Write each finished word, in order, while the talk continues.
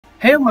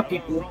Hey my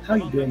people, how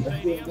you doing? I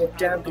hope you having a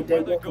damn good day.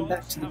 Welcome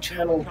back to the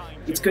channel.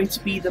 It's going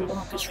to be the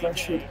Marcus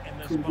Rashford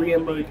Career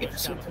Mode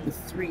episode number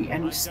 3,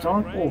 and we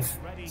start off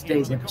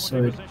today's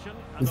episode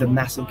with a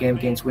massive game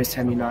against West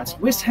Ham United.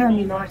 West Ham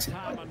United,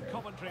 by the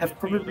way, have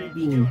probably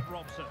been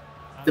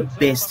the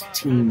best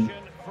team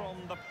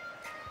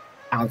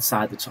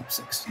outside the top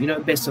 6. You know,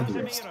 best of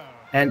the rest.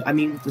 And I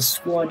mean, the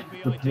squad,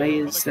 the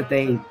players that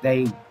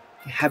they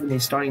have in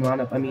their starting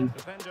lineup, I mean,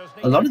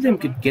 a lot of them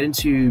could get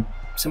into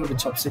some of the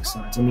top 6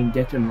 sides. I mean,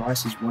 Declan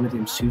Rice is one of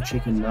them,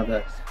 Suchek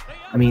another.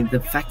 I mean, the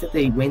fact that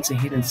they went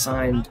ahead and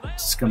signed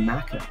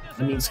Skamaka.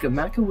 I mean,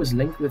 Skamaka was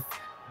linked with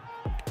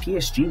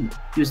PSG.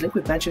 He was linked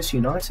with Manchester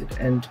United,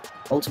 and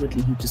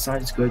ultimately he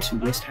decided to go to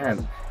West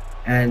Ham.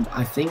 And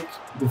I think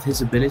with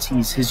his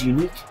abilities, his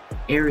unique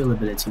aerial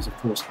abilities, of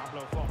course,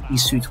 he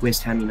suits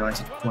West Ham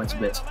United quite a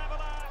bit.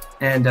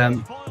 And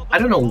I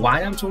don't know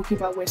why I'm talking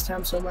about West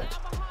Ham so much,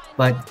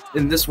 but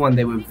in this one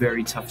they were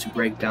very tough to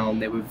break down.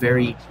 They were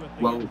very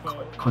well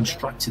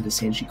constructed,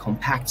 essentially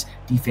compact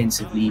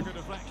defensively,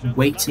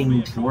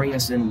 drawing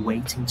us in,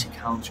 waiting to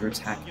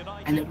counter-attack.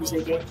 And it was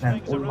their game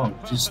plan all along,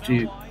 just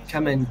to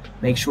come in,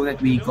 make sure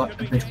that we got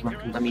a bit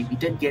rattled. I mean, we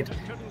did get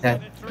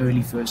that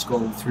early first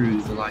goal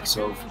through the likes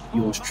of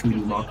yours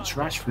truly, Marcus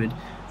Rashford,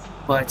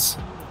 but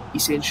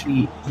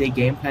essentially their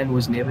game plan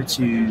was never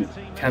to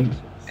come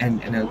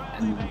and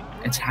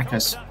attack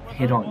us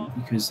head on,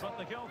 because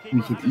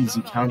we could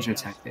easily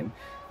counter-attack them.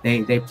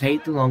 They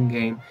played the long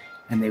game,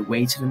 and they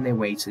waited and they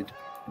waited.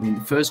 I mean,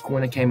 the first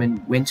corner came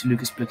and went to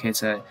Lucas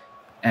Paqueta.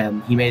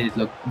 He made it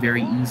look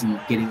very easy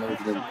getting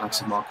over the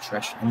likes of Marcus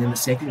Rashford, and then the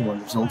second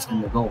one resulted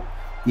in the goal.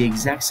 The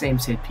exact same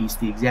set piece,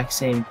 the exact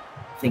same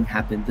thing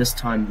happened. This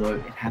time though,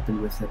 it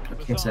happened with the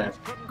Paqueta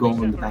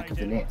goal in the back of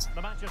the net,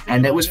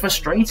 and it was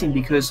frustrating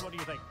because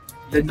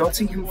the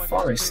Nottingham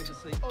Forest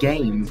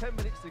game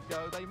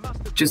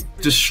just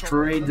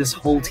destroyed this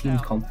whole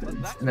team's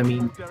confidence. And I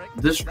mean,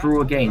 this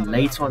draw again,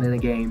 late on in a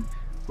game,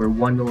 we're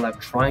 1-0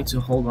 up, trying to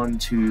hold on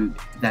to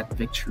that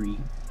victory,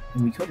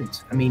 and we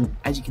couldn't. I mean,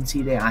 as you can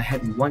see there, I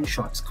had one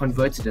shot,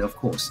 converted it of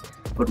course,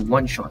 but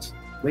one shot.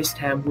 West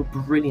Ham were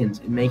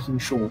brilliant in making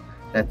sure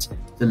that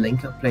the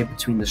link-up play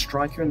between the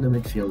striker and the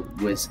midfield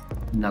was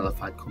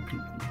nullified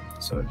completely.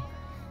 So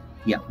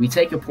yeah, we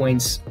take a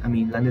points. I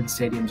mean, London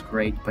Stadium's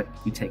great, but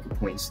we take a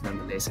points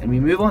nonetheless. And we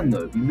move on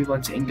though. We move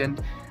on to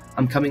England.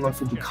 I'm coming on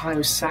for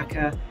Bukayo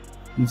Saka.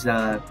 He's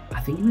I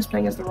think he was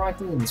playing as the right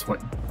wing in this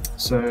one.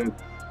 So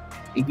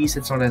at least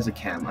it's not as a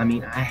cam. I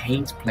mean, I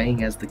hate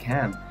playing as the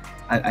cam.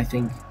 I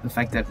think the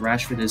fact that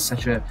Rashford is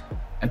such a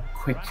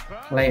quick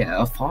player,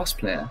 a fast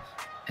player,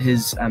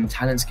 his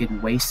talents get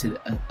wasted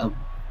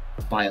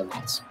by a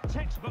lot.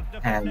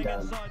 And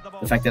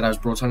the fact that I was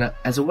brought on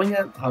as a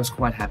winger, I was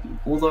quite happy.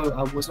 Although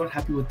I was not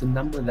happy with the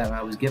number that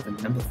I was given.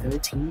 Number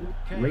 13?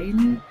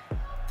 Really?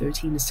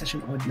 13 is such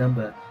an odd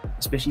number,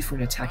 especially for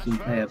an attacking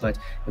player. But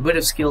a bit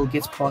of skill,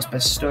 gets past by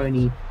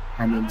Stoney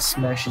and then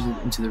smashes it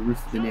into the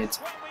roof of the net.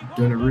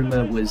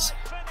 Donnarumma was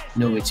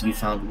nowhere to be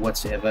found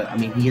whatsoever. I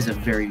mean, he is a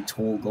very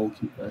tall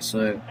goalkeeper,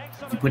 so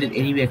if you put it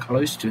anywhere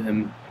close to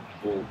him,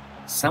 or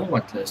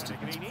somewhat close to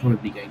him, he's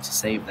probably going to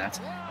save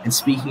that. And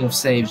speaking of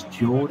saves,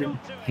 Jordan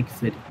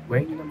Pickford,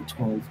 wearing number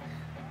 12,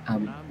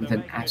 with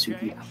an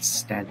absolutely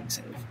outstanding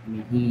save. I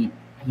mean,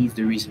 he's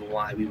the reason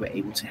why we were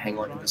able to hang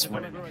on in this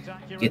one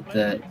and get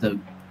the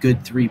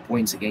good 3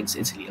 points against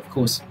Italy. Of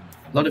course,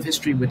 a lot of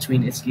history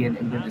between Italy and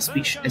England,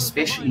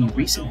 especially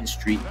recent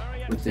history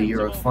with the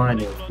Euro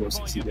final. Of course,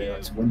 Italy were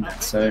able to win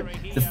that. So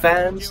the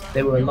fans,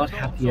 they were a lot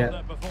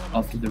happier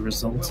after the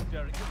result.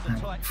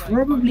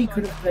 Probably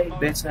could have played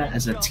better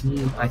as a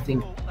team. I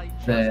think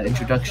the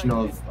introduction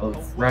of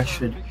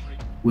Rashford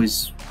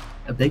was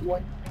a big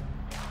one.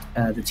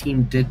 The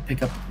team did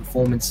pick up the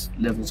performance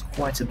levels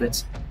quite a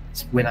bit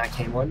when I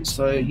came on,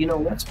 so you know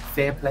what,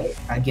 fair play.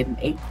 I get an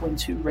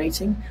 8.2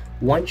 rating,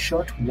 1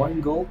 shot,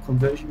 1 goal,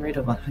 conversion rate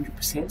of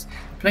 100%.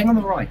 Playing on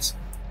the right,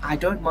 I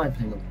don't mind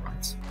playing on the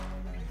right.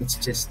 It's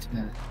just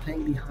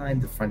playing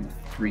behind the front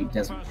 3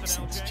 doesn't make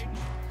sense to me.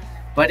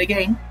 But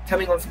again,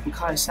 coming on for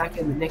Bukayo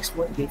Saka in the next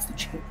one against the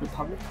Czech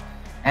Republic,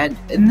 and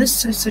in this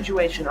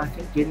situation I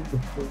think getting the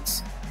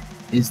points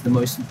is the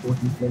most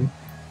important thing.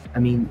 I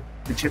mean,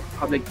 the Czech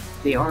Republic,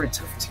 they are a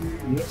tough team,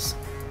 yes,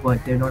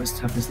 but they're not as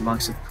tough as the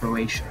likes of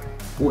Croatia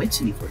or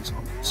Italy, for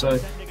example. So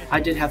I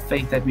did have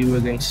faith that we were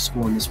going to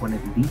score in this one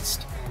at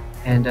least.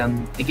 And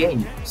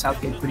again,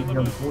 Southgate putting it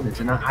on the corners,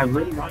 and I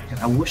really like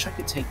it. I wish I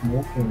could take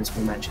more corners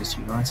for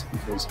Manchester United,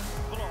 because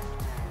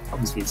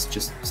obviously it's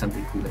just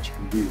something cool that you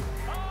can do.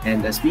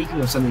 And speaking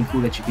of something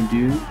cool that you can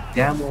do,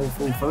 damn well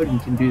Phil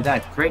Foden can do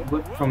that. Great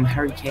work from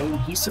Harry Kane.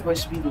 He's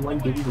supposed to be the one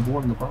getting the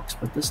ball in the box,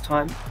 but this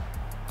time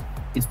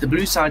it's the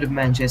blue side of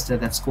Manchester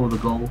that scored the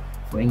goal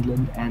for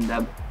England,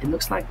 and it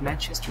looks like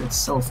Manchester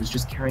itself is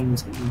just carrying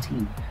this England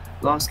team.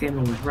 Last game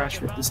it was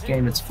Rashford, this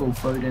game it's Phil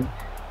Foden,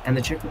 and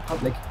the Czech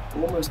Republic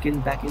almost getting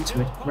back into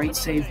it. Great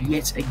save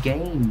yet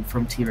again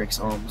from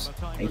T-Rex Arms,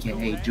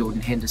 aka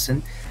Jordan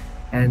Henderson,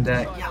 and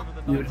yeah,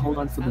 we would hold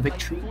on for the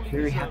victory.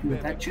 Very happy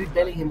with that. Jude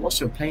Bellingham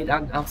also played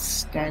an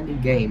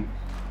outstanding game.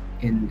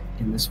 in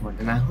this one,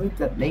 and I hope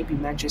that maybe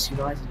Manchester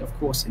United, of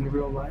course, in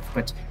real life,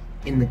 but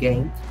in the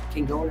game,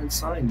 can go on and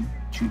sign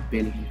Jude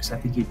Bellingham, because I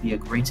think he'd be a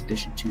great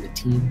addition to the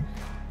team.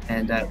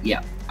 And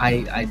yeah,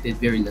 I did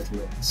very little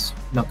in this.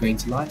 Not going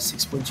to lie,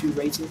 6.2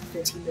 rating,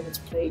 13 minutes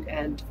played,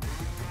 and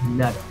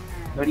nada.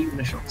 Not even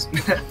a shot.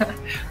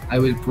 I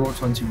was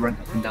brought on to run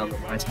up and down the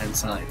right-hand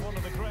side.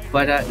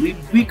 But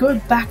we go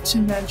back to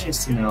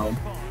Manchester now,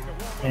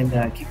 and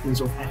kick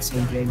things off at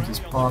St. James's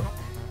Park.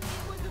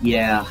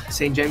 Yeah,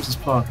 St. James's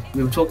Park.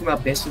 We were talking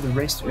about best of the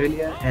rest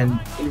earlier, and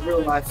in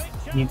real life,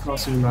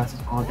 Newcastle United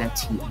are that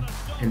team.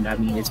 And I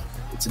mean,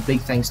 it's a big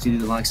thanks to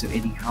the likes of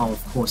Eddie Howe,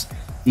 of course,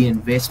 the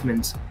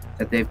investment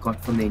that they've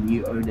got from their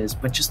new owners,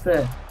 but just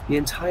the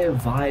entire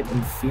vibe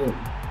and feel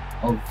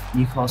of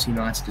Newcastle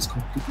United is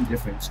completely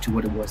different to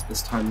what it was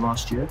this time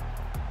last year.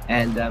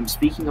 And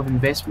speaking of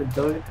investment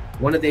though,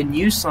 one of their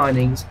new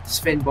signings,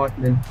 Sven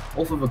Botman,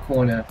 off of a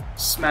corner,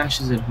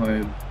 smashes it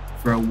home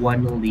for a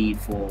 1-0 lead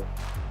for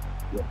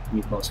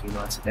Newcastle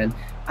United. And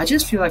I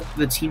just feel like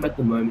the team at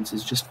the moment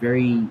is just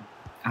very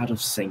out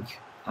of sync.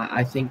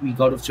 I think we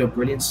got off to a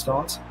brilliant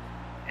start,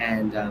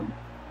 and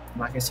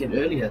like I said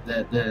earlier,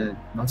 the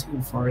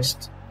Nottingham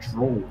Forest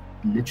draw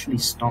literally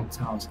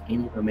stomped out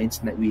any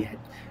momentum that we had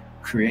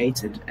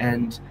created,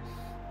 and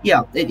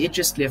yeah, it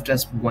just left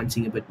us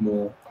wanting a bit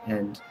more.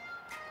 And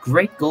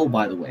great goal,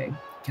 by the way,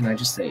 can I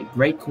just say,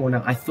 great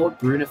corner. I thought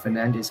Bruno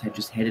Fernandes had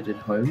just headed it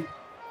home.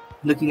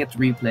 Looking at the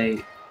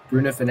replay,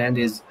 Bruno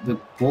Fernandes, the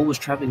ball was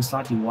travelling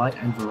slightly wide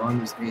and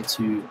Varane was there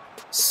to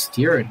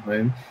steer it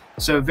home.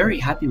 So very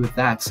happy with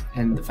that,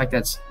 and the fact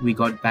that we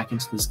got back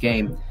into this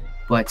game.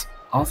 But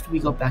after we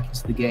got back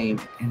into the game,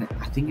 and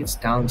I think it's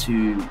down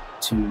to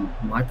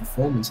my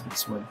performance in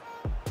this one,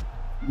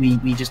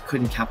 we just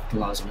couldn't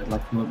capitalize on it.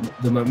 Like,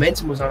 the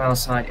momentum was on our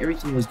side,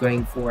 everything was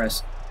going for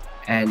us,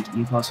 and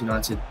Newcastle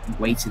United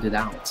waited it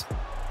out,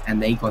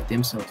 and they got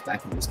themselves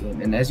back in this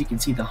game. And as you can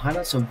see, the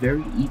highlights are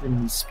very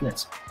evenly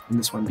split in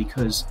this one,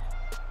 because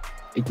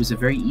it was a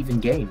very even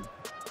game.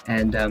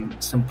 And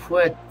some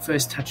poor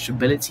first touch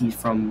ability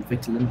from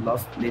Victor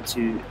Lindelof led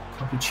to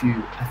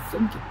Kokichu, I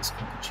think it was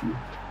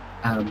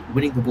Kokichu,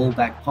 winning the ball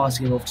back,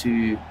 passing it off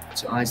to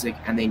Isaac,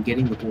 and then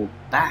getting the ball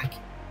back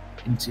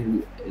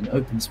into an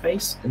open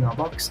space in our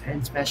box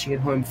and smashing it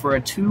home for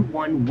a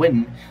 2-1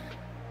 win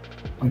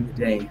on the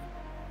day.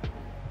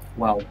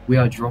 Wow, we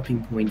are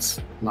dropping points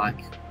like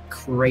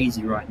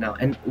crazy right now.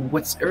 And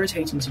what's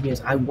irritating to me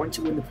is I want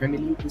to win the Premier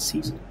League this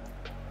season,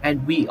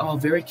 and we are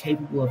very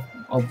capable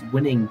of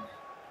winning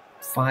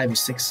 5 or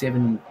 6,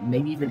 7,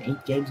 maybe even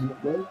 8 games in a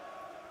row.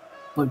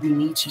 But we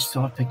need to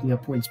start picking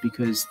up points,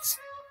 because,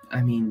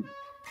 I mean,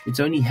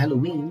 it's only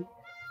Halloween,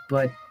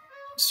 but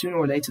sooner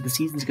or later the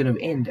season's going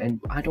to end,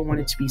 and I don't want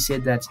it to be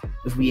said that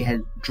if we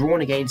had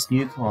drawn against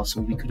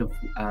Newcastle, we could have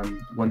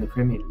won the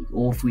Premier League,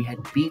 or if we had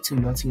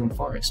beaten Nottingham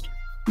Forest,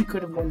 we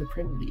could have won the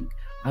Premier League.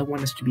 I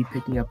want us to be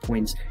picking up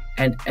points,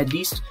 and at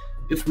least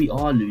if we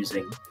are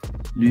losing,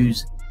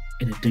 lose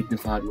in a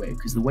dignified way,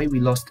 because the way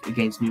we lost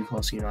against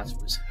Newcastle United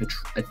was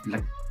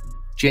like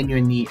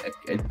genuinely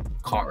a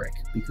car wreck,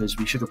 because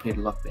we should have played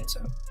a lot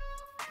better.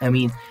 I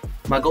mean,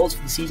 my goals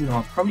for the season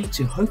are probably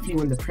to hopefully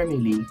win the Premier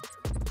League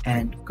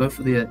and go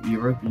for the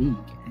Europa League.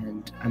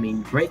 And I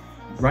mean, great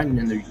run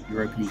in the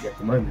Europa League at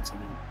the moment. I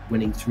mean,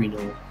 winning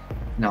 3-0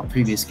 in our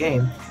previous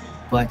game,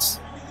 but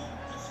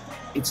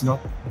it's not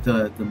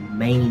the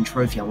main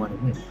trophy I want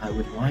to win. I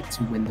would like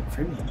to win the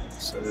Premier League.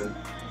 So,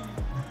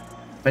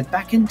 but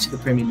back into the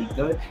Premier League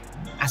though,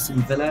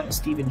 Aston Villa,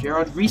 Steven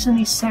Gerrard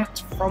recently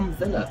sacked from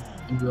Villa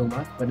in real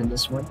life, but in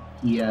this one,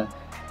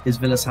 his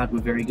Villa side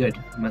were very good,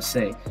 I must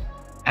say.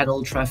 At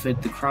Old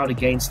Trafford, the crowd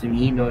against him,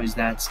 he knows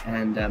that,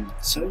 and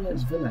so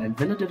does Villa. And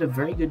Villa did a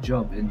very good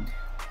job in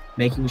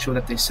making sure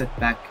that they sit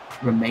back,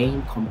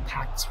 remain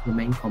compact,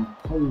 remain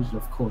composed,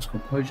 of course.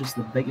 Composure is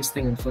the biggest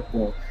thing in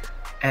football.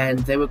 And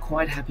they were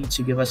quite happy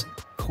to give us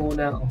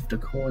corner after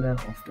corner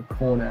after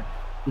corner,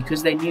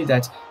 because they knew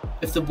that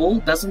if the ball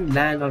doesn't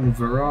land on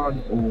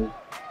Varane or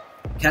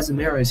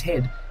Casemiro's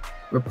head,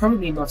 we're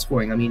probably not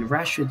scoring. I mean,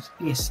 Rashford,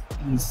 yes,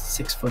 he's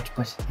 6 foot,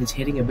 but his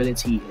heading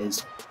ability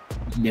is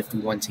left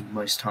wanting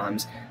most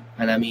times.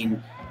 And I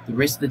mean, the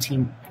rest of the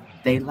team,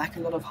 they lack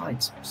a lot of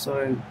height.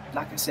 So,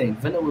 like I say,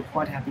 Villa were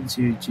quite happy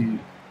to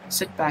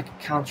sit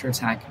back,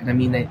 counter-attack. And I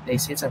mean, they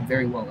set up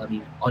very well. I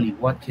mean, Ollie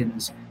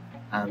Watkins,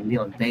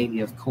 Leon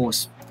Bailey, of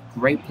course,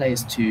 great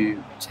players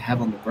to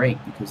have on the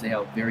break, because they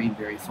are very,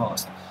 very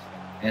fast.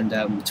 And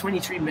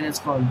 23 minutes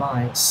gone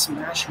by,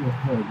 smashing it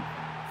home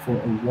for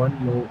a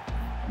 1-0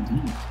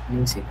 lead. I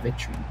didn't say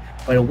victory,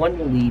 but a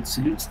 1-0 lead.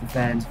 Salutes the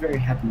fans, very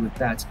happy with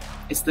that.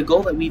 It's the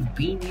goal that we've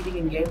been needing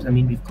in games. I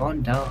mean, we've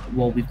gone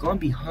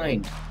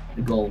behind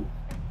the goal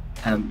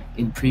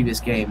in previous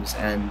games,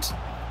 and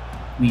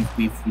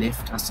we've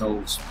left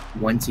ourselves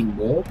wanting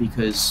more,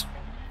 because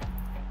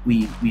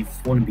we've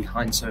fallen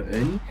behind so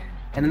early.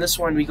 And in this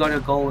one, we got a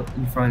goal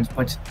in front,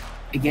 but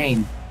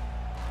again,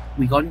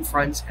 we got in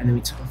front and then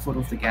we took our foot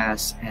off the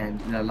gas, and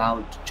it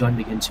allowed John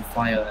McGinn to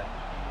fire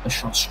a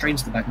shot straight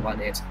into the back of our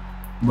net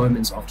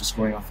moments after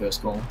scoring our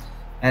first goal.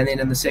 And then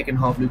in the second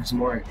half, Lucas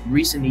Moura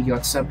recently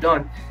got subbed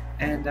on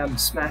and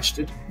smashed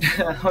it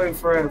home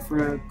for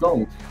a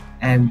goal.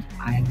 And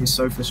I was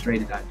so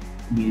frustrated, I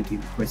immediately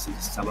requested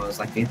to sub. I was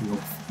like, get me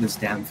off this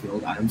damn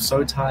field. I'm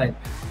so tired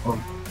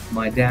of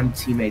my damn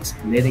teammates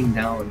letting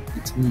down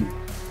the team.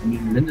 I mean,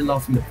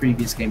 Lindelof in the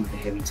previous game with a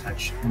heavy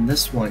touch, and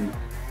this one,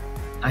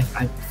 I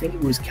think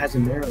it was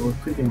Casemiro, or it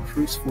could have been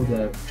Cruz for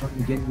the John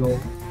McGinn goal,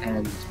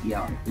 and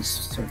yeah, it was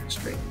so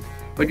frustrating.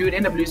 But we would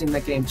end up losing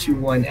that game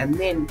 2-1, and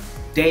then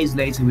days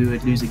later we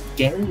would lose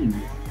again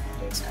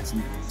against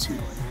Aston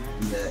Villa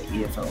 2-1 in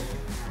the EFL.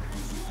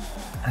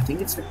 I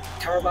think it's the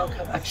Carabao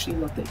Cup, actually,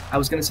 not the. I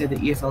was going to say the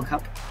EFL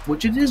Cup,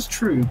 which it is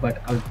true,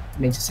 but I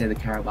meant to say the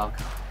Carabao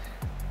Cup.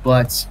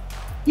 But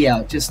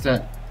yeah, just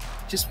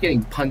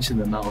getting punched in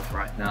the mouth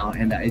right now,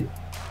 and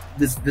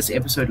this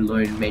episode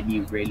alone made me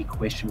really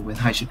question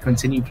whether I should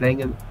continue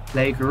playing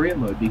a career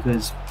mode,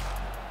 because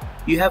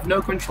you have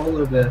no control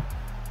over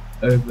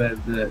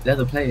the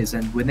other players,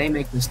 and when they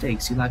make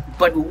mistakes, you're like,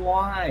 but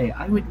why?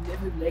 I would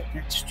never make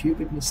that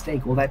stupid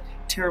mistake or that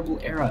terrible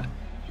error,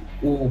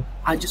 or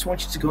I just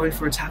want you to go in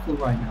for a tackle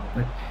right now.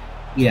 But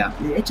yeah,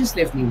 it just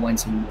left me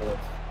wanting more,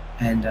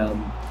 and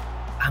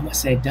I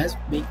must say it does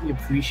make me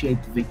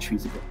appreciate the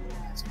victories a bit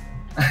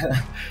more,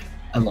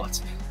 a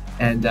lot.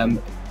 And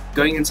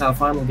going into our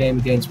final game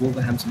against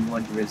Wolverhampton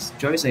Wanderers,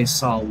 Jose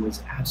Sal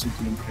was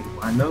absolutely incredible.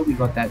 I know we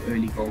got that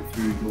early goal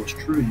through yours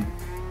truly,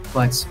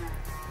 but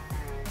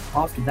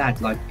after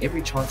that, like,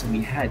 every chance that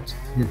we had,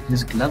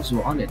 his gloves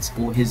were on it,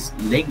 or his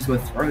legs were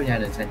thrown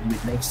at it, and he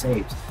would make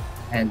saves.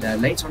 And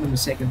later on in the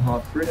second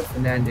half, Bruno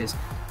Fernandes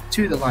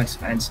to the likes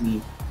of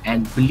Anthony,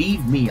 and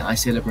believe me, I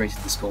celebrated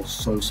this goal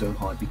so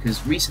hard,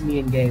 because recently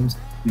in games,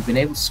 we've been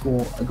able to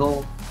score a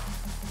goal,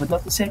 but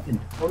not the second,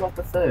 or not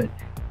the third.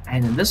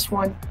 And in this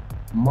one,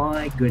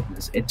 my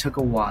goodness, it took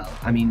a while.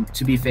 I mean,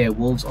 to be fair,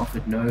 Wolves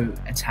offered no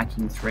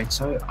attacking threat,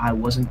 so I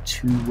wasn't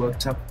too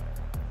worked up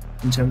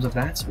in terms of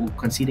that, or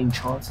conceding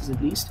chances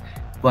at least.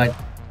 But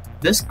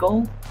this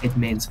goal, it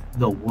meant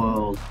the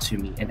world to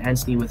me. And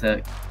Anthony with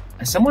a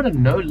somewhat of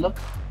no-look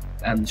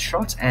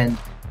shot, and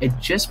it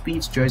just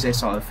beats Jose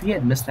Sal. If he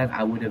had missed that,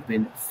 I would have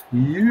been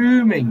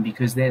fuming,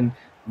 because then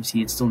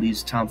obviously it still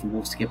leaves time for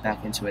Wolves to get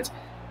back into it.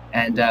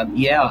 And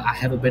yeah, I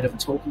have a bit of a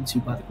talking to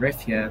by the ref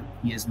here.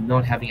 He is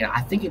not having it.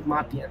 I think it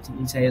might be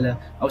Anthony Taylor.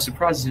 I was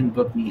surprised he didn't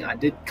book me. I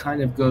did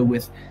kind of go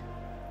with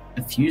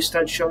a few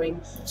studs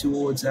showing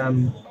towards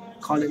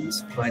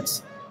Collins,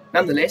 but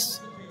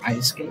nonetheless, I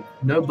escaped.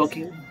 No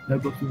booking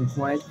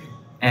required.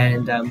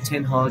 And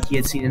Ten Hag, he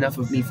had seen enough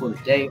of me for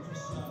the day.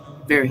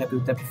 Very happy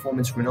with that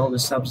performance. Ronaldo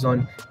subs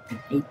on an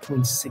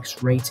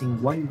 8.6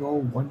 rating, 1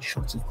 goal, 1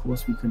 shot. Of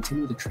course, we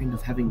continue the trend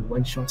of having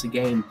 1 shot a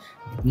game.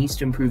 It needs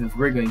to improve if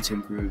we're going to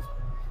improve.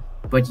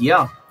 But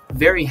yeah,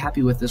 very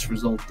happy with this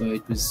result, though.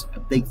 It was a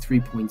big 3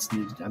 points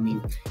needed. I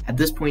mean, at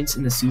this point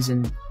in the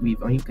season,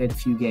 we've only played a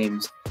few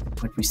games,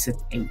 but we sit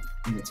 8th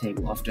in the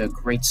table. After a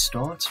great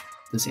start,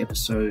 this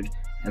episode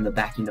and the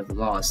back end of the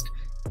last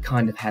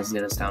kind of has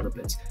let us down a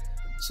bit.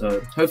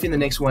 So hopefully in the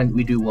next one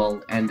we do well,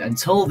 and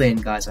until then,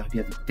 guys, I hope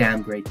you have a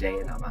damn great day,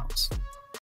 and I'm out.